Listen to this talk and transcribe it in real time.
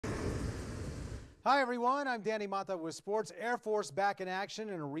Hi everyone, I'm Danny Mata with Sports. Air Force back in action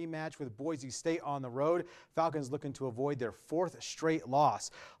in a rematch with Boise State on the road. Falcons looking to avoid their fourth straight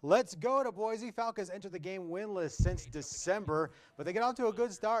loss. Let's go to Boise. Falcons entered the game winless since December, but they get off to a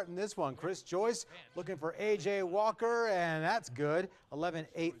good start in this one. Chris Joyce looking for A.J. Walker, and that's good.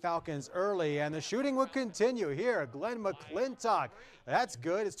 11-8 Falcons early, and the shooting would continue here. Glenn McClintock, that's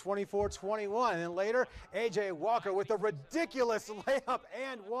good. It's 24-21, and then later, A.J. Walker with a ridiculous layup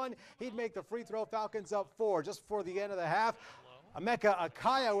and one. He'd make the free throw. Falcons up 4 just before the end of the half. Emeka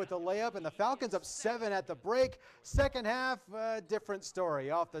Akaya with the layup, and the Falcons up 7 at the break. Second half, different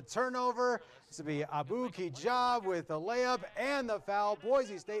story. Off the turnover, this will be Abu Kijab with the layup and the foul.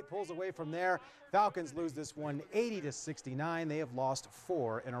 Boise State pulls away from there. Falcons lose this one 80-69. They have lost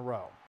 4 in a row.